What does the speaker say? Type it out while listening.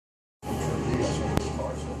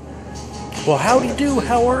Well, howdy do,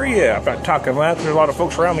 how are you? I'm not talking loud, there's a lot of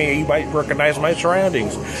folks around me, you might recognize my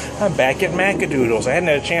surroundings. I'm back at Macadoodles. I hadn't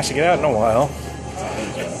had a chance to get out in a while.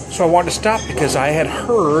 So I wanted to stop because I had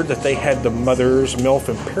heard that they had the Mother's Milf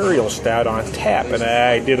Imperial Stout on tap, and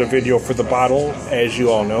I did a video for the bottle, as you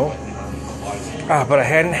all know. But I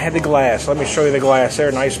hadn't had the glass. Let me show you the glass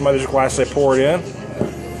there. Nice Mother's glass they pour it in.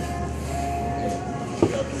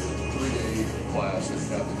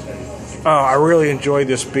 I really enjoyed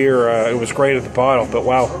this beer. It was great at the bottle, but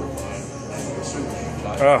wow.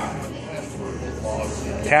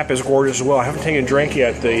 Tap is gorgeous as well. I haven't taken a drink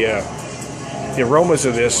yet. The aromas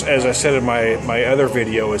of this, as I said in my other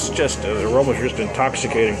video, is just, the aromas are just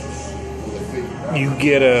intoxicating. You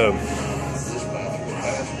get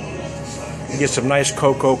some nice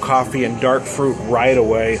cocoa, coffee, and dark fruit right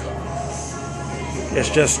away.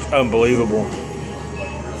 It's just unbelievable.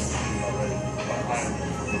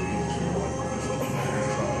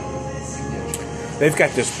 They've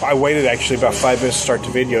got this, I waited actually about 5 minutes to start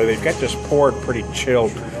the video. They've got this poured pretty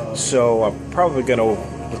chilled, so I'm probably going to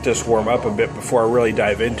let this warm up a bit before I really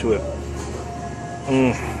dive into it.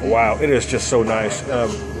 Wow, it is just so nice.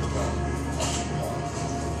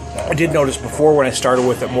 I did notice before when I started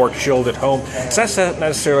with it more chilled at home. So that's not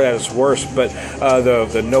necessarily at its worst, but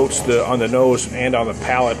the notes on the nose and on the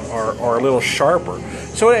palate are a little sharper.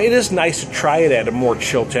 So it is nice to try it at a more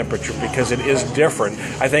chill temperature because it is different.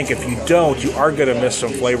 I think if you don't, you are going to miss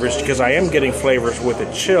some flavors because I am getting flavors with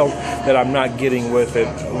it chilled that I'm not getting with it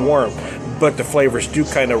warm. But the flavors do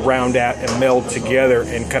kind of round out and meld together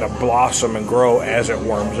and kind of blossom and grow as it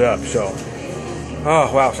warms up. So.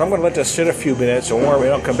 Oh, wow. So I'm going to let this sit a few minutes and warm it.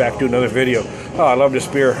 I'll come back and do another video. Oh, I love this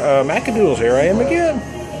beer. Macadoodles, here I am again.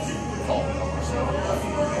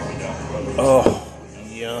 Oh.